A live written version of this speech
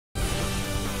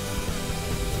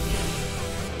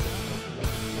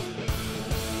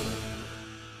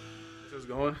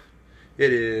going?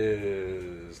 It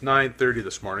is 9:30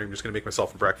 this morning. I'm just gonna make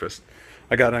myself a breakfast.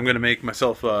 I'm gonna make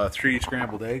myself 3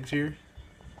 scrambled eggs here.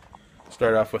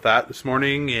 Start off with that this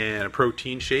morning and a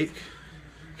protein shake.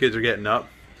 Kids are getting up.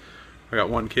 I got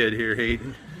one kid here,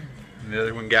 Hayden, and the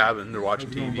other one, Gavin. They're watching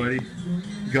TV. Buddy?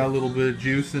 You got a little bit of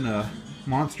juice and a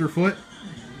monster foot.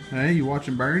 Hey, you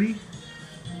watching Barney?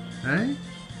 Hey,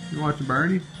 you watching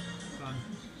Barney?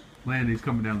 Landon's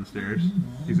coming down the stairs.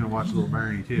 He's gonna watch little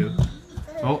Barney too.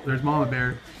 Oh, there's Mama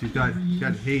Bear. She's got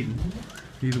Hayden.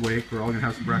 He's awake. We're all gonna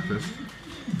have some breakfast.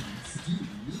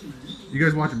 You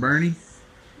guys watching Barney?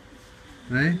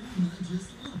 Hey?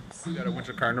 We got a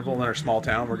winter carnival in our small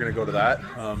town. We're gonna go to that.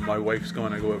 My wife's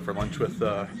going to go out for lunch with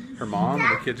her mom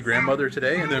and the kid's grandmother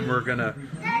today, and then we're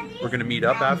gonna meet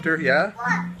up after. Yeah.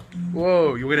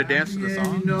 Whoa! You gonna dance to the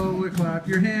song? You know it. Clap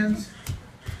your hands.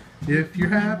 If you're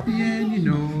happy and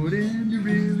you know it and you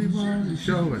really want to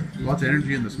show it. Lots of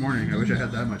energy in this morning. I wish I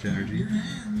had that much energy.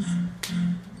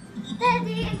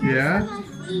 Daddy, yeah?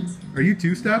 Are you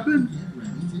two-stepping?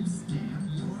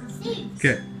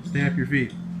 Okay, stamp your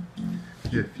feet.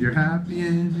 If you're happy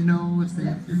and you know it,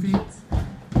 stamp your feet.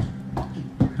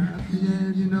 Happy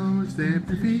and you know it, stamp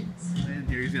your feet. And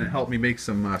here he's going to help me make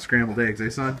some scrambled eggs, eh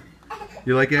son?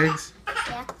 You like eggs?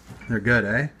 Yeah. They're good,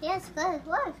 eh? Yes, good.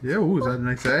 Look. Yeah, ooh, is that a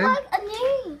nice egg? Like a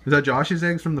name. Is that Josh's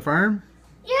eggs from the farm?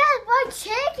 Yeah, like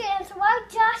chickens. Like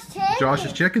Josh chickens.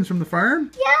 Josh's chickens from the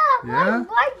farm? Yeah,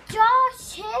 like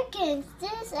Josh chickens.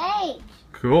 This egg.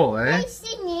 Cool, eh? Hey,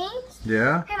 see names?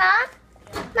 Yeah. Hey,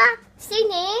 Mom. Mom, see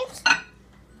names?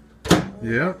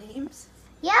 Yeah. Names?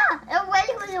 Yeah,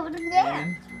 everybody was over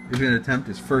there. He's going to attempt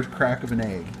his first crack of an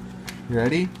egg. You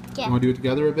ready? Yeah. You want to do it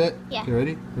together a bit? Yeah. Okay,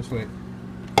 ready? This way.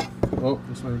 Oh,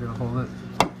 this way you're going to hold it.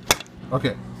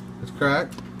 Okay, it's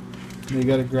cracked. Now you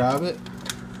got to grab it.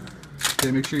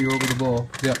 Okay, make sure you're over the bowl.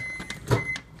 Yep.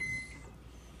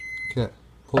 Okay,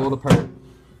 pull it apart.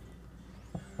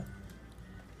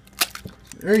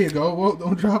 There you go. Whoa,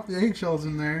 don't drop the eggshells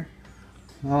in there.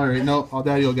 Alright, no,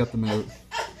 Daddy will get them out.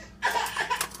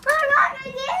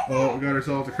 Oh, we got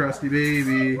ourselves a crusty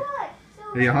baby.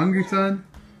 Are you hungry, son?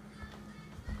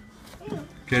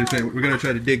 Okay, so we're going to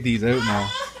try to dig these out now.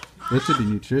 This would be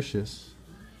nutritious.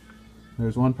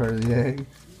 There's one part of the egg.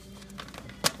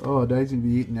 Oh, Daddy's going to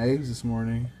be eating eggs this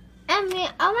morning. I want to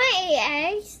eat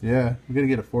eggs. Yeah, we got to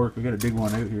get a fork. We got to dig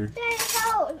one out here.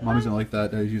 Daddy, Mommy's going to like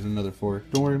that. Daddy's using another fork.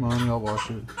 Don't worry, Mommy, I'll wash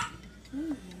it.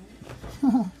 We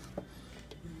got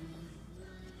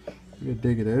to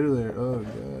dig it out of there. Oh,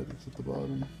 God, it's at the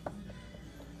bottom.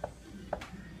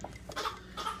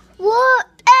 What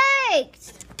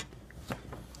eggs?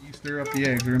 You stir up the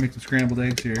eggs. We're going to make some scrambled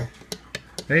eggs here.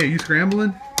 Hey, are you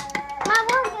scrambling? My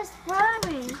mom is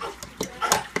farming.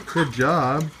 Good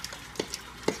job.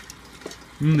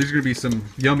 There's going to be some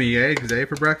yummy eggs, eh,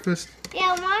 for breakfast?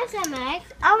 Yeah, I want some eggs.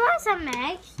 I want some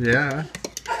eggs. Yeah.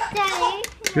 Daddy.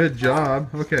 Good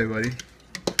job. Okay, buddy.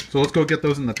 So let's go get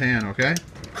those in the pan, okay?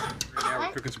 Right now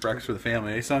we're cooking some breakfast for the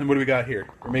family. Hey, son, what do we got here?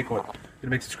 We're making what?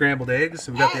 Gonna make some scrambled eggs.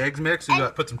 So we got the eggs mixed. We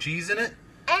got put some cheese in it.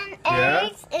 And Yeah.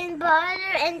 eggs and butter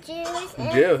and juice.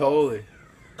 Yeah, holy,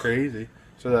 crazy.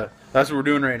 So that's what we're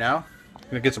doing right now.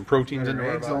 Gonna get some proteins in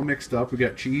there. Eggs all mixed up. We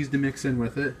got cheese to mix in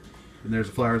with it, and there's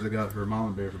the flowers I got for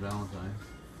Mama Bear for Valentine's.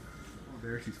 Mama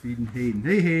Bear, she's feeding Hayden.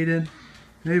 Hey, Hayden.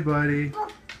 Hey, buddy.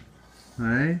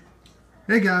 Hey.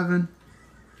 Hey, Gavin.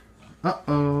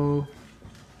 Uh-oh.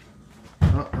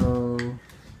 Uh-oh.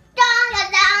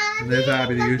 And there's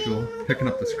Abby, the usual, picking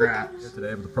up the scraps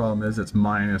today, but the problem is it's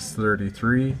minus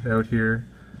 33 out here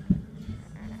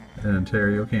in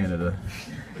Ontario, Canada.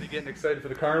 Are you getting excited for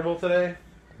the carnival today?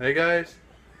 Hey guys?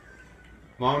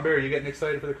 Mama Bear, are you getting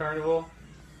excited for the carnival?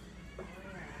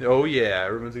 Oh yeah,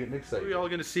 everyone's getting excited. Who are we all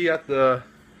going to see at the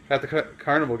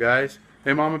carnival, guys?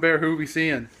 Hey Mama Bear, who are we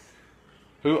seeing?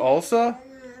 Who, Elsa?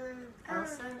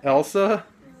 Elsa?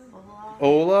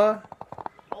 Ola?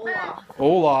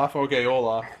 Olaf, okay,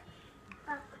 Olaf.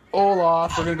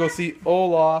 Olaf, we're gonna go see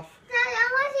Olaf. Daddy, I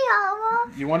want to see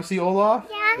Olaf. You want to see Olaf?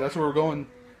 Yeah. That's where we're going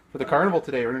for the carnival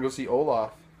today. We're gonna go see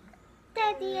Olaf.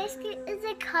 Daddy, it's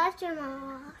a costume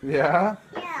Olaf. Yeah?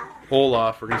 Yeah.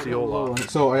 Olaf, we're gonna see Olaf.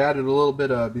 So I added a little bit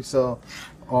of Bissell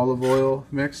olive oil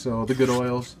mix, so the good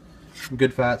oils, the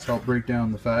good fats help break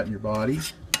down the fat in your body.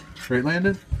 Right,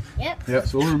 Landon? Yep. Yeah,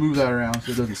 so we'll remove that around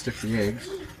so it doesn't stick to the eggs.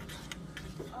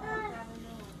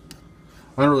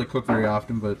 I don't really cook very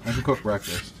often, but I can cook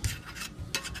breakfast.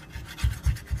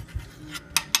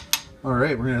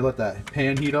 Alright, we're going to let that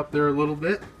pan heat up there a little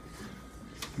bit.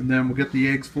 And then we'll get the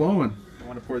eggs flowing. You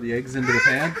want to pour the eggs into the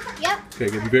pan? Yep. Okay,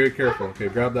 be very careful. Okay,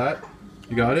 grab that.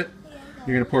 You got it?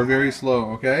 You're going to pour very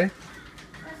slow, okay?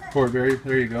 Pour it very,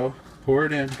 there you go. Pour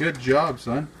it in. Good job,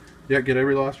 son. Yeah, get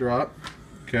every last drop.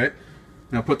 Okay.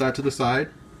 Now put that to the side.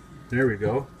 There we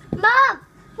go. Mom,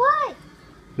 what?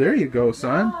 There you go,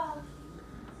 son.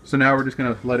 So now we're just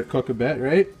gonna let it cook a bit,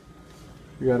 right?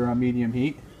 We got it on medium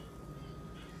heat.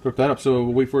 Cook that up. So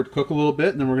we'll wait for it to cook a little bit,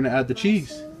 and then we're gonna add the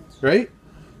cheese, right?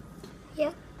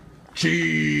 Yeah.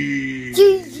 Cheese.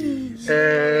 Cheese.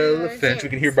 Elephants. We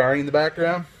can hear Barney in the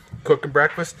background cooking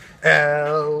breakfast.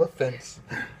 Elephants.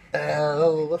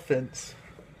 Elephants.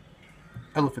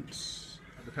 Elephants.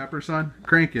 The pepper, son.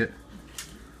 Crank it.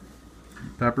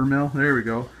 Pepper mill. There we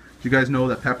go. Do you guys know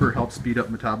that pepper helps speed up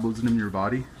metabolism in your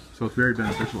body? So it's very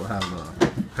beneficial to have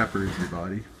pepper in your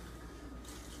body.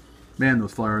 Man,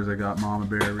 those flowers I got Mama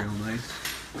Bear real nice.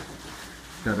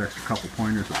 Got an extra couple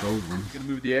pointers with those ones. Gonna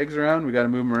move the eggs around? We gotta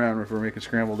move them around if we're making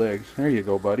scrambled eggs. There you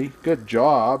go, buddy. Good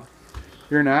job.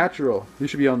 You're natural. You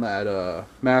should be on that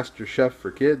Master Chef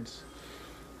for kids.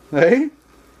 Hey?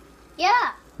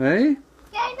 Yeah. Hey?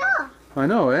 Yeah, I know. I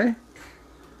know, eh?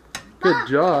 Good Mom.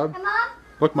 job. Hey, Mom.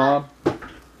 Look, Mom.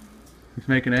 He's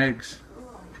making eggs.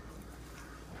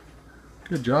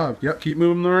 Good job. Yep, keep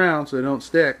moving them around so they don't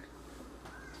stick.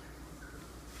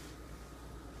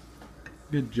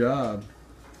 Good job.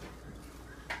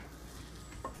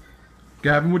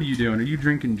 Gavin, what are you doing? Are you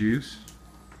drinking juice?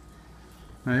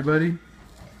 Hey, buddy?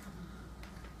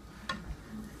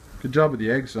 Good job with the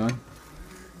eggs, son.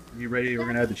 You ready? We're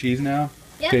going to add the cheese now?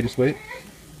 Yep. Okay, just wait.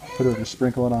 Put it, just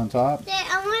sprinkle it on top. Dad,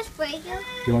 I want to sprinkle.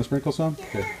 Do you want to sprinkle some?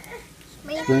 Okay.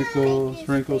 Sprinkle,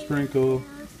 sprinkle, sprinkle.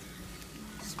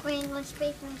 Sprinkle,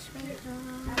 sprinkle, sprinkle.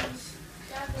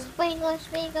 Sprinkle,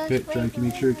 sprinkle, Good, try and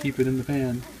make sure to keep it in the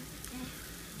pan.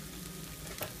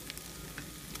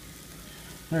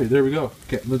 Alright, there we go.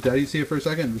 Okay, let Daddy see it for a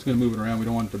second. I'm just going to move it around. We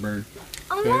don't want it to burn.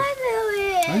 I Okay. want to do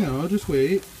it. I know, just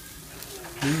wait.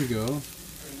 There we go.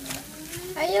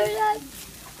 Are you done?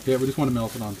 Yeah, we just want to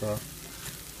melt it on top.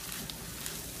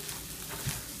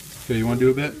 Okay, you want to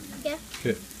do a bit? Yeah.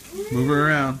 Okay, move her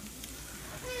around.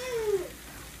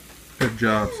 Good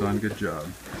job, son. Good job.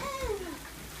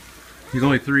 He's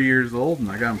only 3 years old, and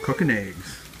I got him cooking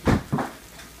eggs.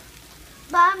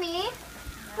 Mommy,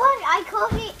 what? I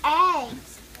cook the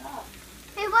eggs.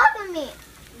 Hey, look at me.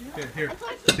 Okay, here.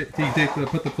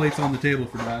 Put the plates on the table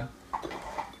for Dad.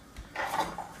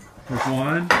 There's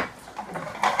one.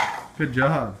 Good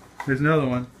job. There's another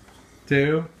one.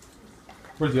 Two.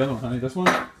 Where's the other one, honey? This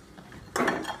one?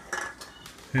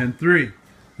 And three.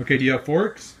 Okay, do you have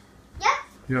forks? Yep.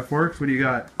 You have forks? What do you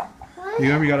got? So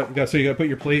you gotta put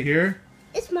your plate here.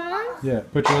 It's Mom. Yeah,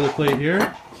 put your other plate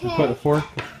here. Okay. And put a fork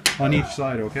on each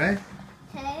side, okay?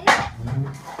 Okay.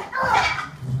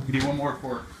 You need one more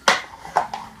fork.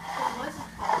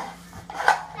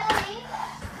 Daddy,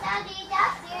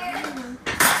 that's here.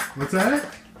 What's that?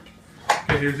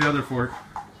 Okay, here's the other fork.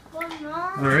 One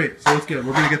more. Alright, so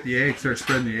we're gonna get the eggs, start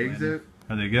spreading the eggs out.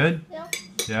 Are they good? Yep.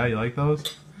 Yeah, you like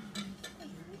those?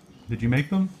 Did you make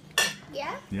them?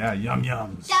 Yeah. Yeah, yum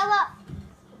yums. Stella.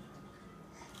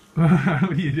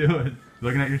 What are you doing?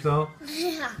 Looking at yourself?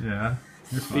 Yeah. Yeah.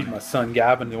 Feed my son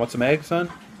Gavin. You want some eggs, son?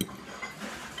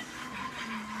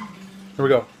 Here we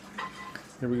go.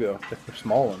 Here we go. They're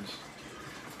small ones.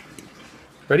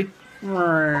 Ready?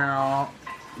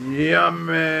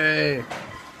 Yummy.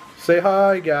 Say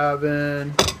hi,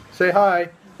 Gavin. Say hi.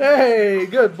 Hey,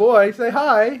 good boy. Say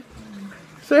hi.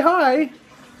 Say hi.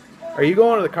 Are you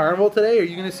going to the carnival today? Are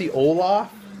you going to see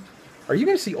Olaf? Are you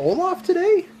going to see Olaf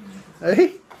today?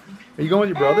 Hey? Are you going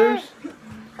with your brothers?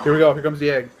 Here we go. Here comes the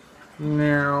egg.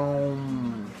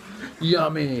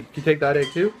 Yummy. Can you take that egg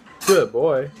too? Good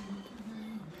boy.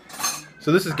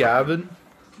 So this is Gavin,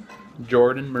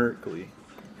 Jordan Merkley.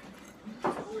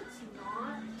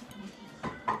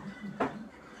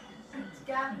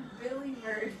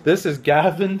 This is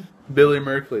Gavin Billy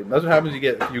Merkley. That's what happens when you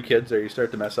get a few kids there. You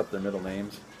start to mess up their middle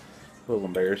names. A little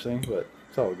embarrassing, but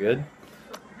it's all good.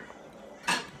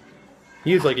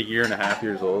 He's like 1.5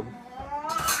 years old.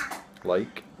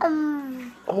 Like.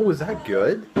 Oh, is that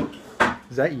good?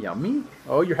 Is that yummy?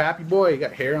 Oh, you're happy boy. You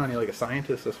got hair on you like a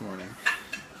scientist this morning.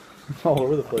 All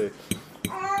over the place.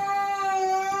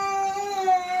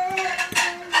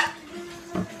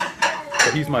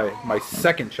 So he's my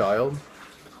second child.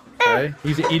 Okay?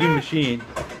 He's an eating machine.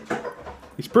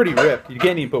 He's pretty ripped. You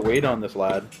can't even put weight on this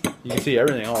lad. You can see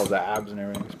everything, all his abs and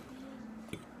everything.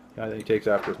 I think he takes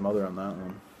after his mother on that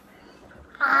one.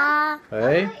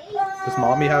 Hey? Does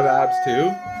mommy have abs too?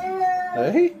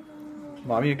 Hey?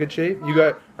 Mommy in good shape?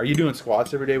 Are you doing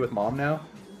squats every day with mom now?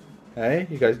 Hey?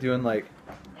 You guys doing like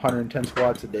 110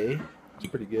 squats a day? It's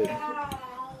pretty good.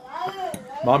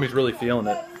 Mommy's really feeling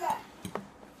it.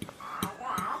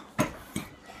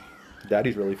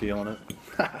 Daddy's really feeling it.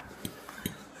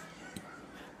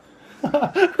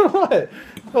 What?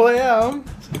 Oh, I am.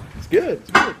 It's good.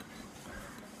 It's good.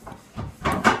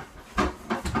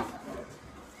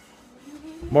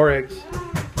 More eggs.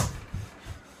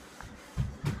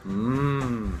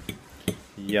 Mmm.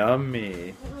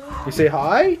 Yummy. You say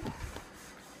hi?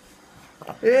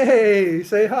 Hey,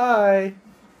 say hi.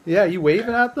 Yeah, you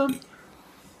waving at them?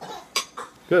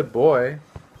 Good boy.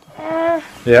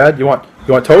 Yeah, you want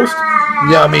toast?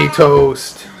 Yummy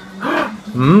toast.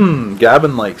 Mmm,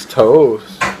 Gavin likes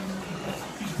toast.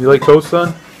 You like toast,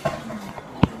 son?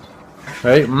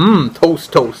 Right? Mmm,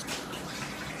 toast.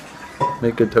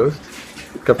 Make good toast.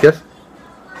 Cup kiss?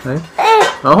 Hey?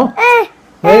 Oh?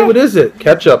 Hey, what is it?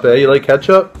 Ketchup, eh? You like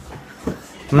ketchup?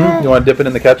 You want to dip it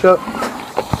in the ketchup?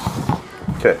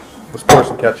 Okay, let's pour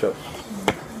some ketchup.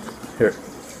 Here.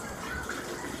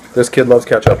 This kid loves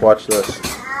ketchup. Watch this.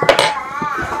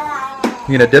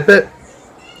 You gonna dip it?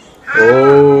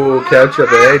 Oh, ketchup,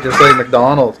 eh? Just like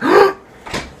McDonald's.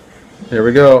 Here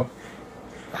we go.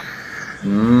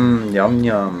 Mmm, yum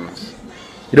yums.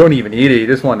 You don't even eat it. You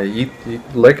just want to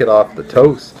lick it off the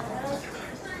toast.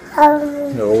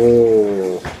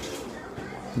 Oh,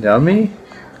 yummy.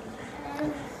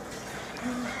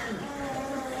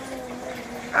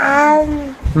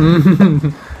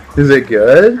 Is it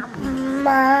good?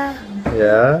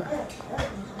 Yeah.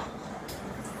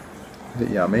 Is it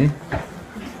yummy?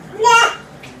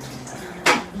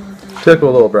 Took a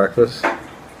little breakfast.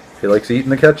 He likes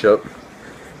eating the ketchup.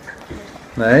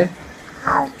 Hey?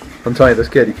 I'm telling you, this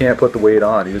kid, he can't put the weight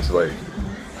on. He's like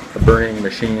a burning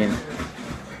machine.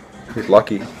 He's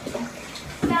lucky.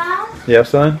 Dad? Yeah,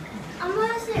 son? I'm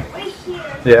gonna sit right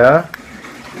here. Yeah?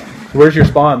 Where's your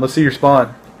spawn? Let's see your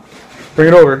spawn. Bring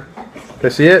it over. Can I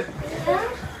see it? Yeah?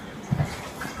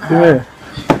 Come here.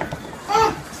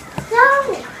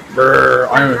 No. Brr,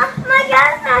 My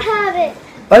dad's not have it.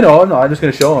 I know, I'm just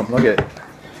going to show him. Look at it.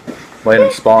 Let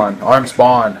him spawn. I'm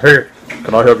spawn. Here,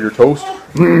 can I have your toast?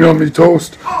 Yummy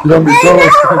toast. Yummy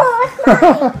toast.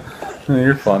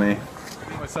 You're funny.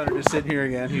 My son are just sitting here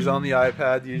again. He's on the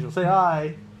iPad. The usual. Say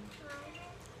hi.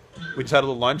 We just had a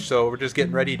little lunch, so we're just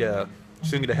getting ready to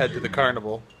soon to head to the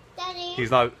carnival. Daddy.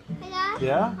 He's not. Hey, Dad?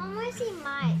 Yeah? I want to see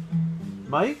Mike.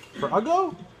 Mike? For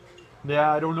Uggo?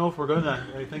 Yeah, I don't know if we're gonna.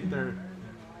 I think they're.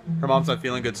 Her mom's not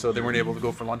feeling good, so they weren't able to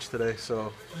go for lunch today.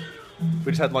 So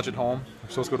we just had lunch at home. We're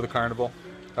supposed to go to the carnival.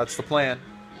 That's the plan.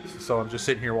 So I'm just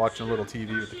sitting here watching a little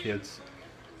TV with the kids.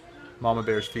 Mama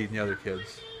Bear's feeding the other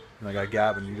kids. And I got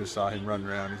Gavin. You just saw him running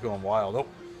around. He's going wild. Oh,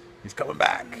 he's coming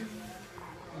back.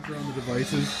 They're on the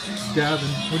devices. Gavin,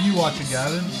 what are you watching,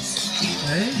 Gavin?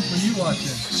 Hey, what are you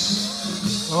watching?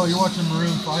 Oh, you're watching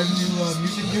Maroon 5 new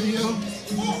music video?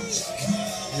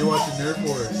 You're watching their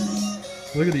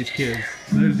Force. Look at these kids.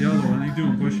 There's the other one. He's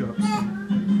doing push-ups.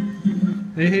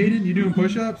 Hey, Hayden, you doing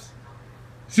push-ups?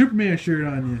 Superman shirt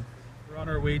on you. We're on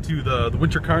our way to the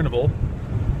Winter Carnival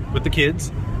with the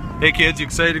kids. Hey, kids, you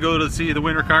excited to go to see the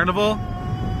Winter Carnival?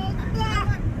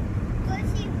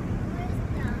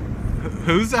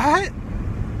 Who's that?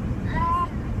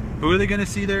 Who are they going to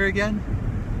see there again?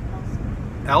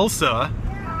 Elsa.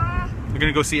 They're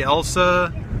going to go see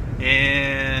Elsa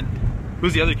and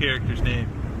who's the other character's name?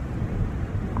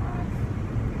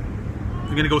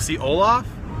 We're going to go see Olaf?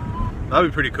 That'd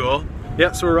be pretty cool.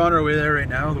 Yeah, so we're on our way there right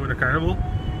now, the Winter Carnival.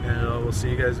 And we'll see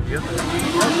you guys when we get there.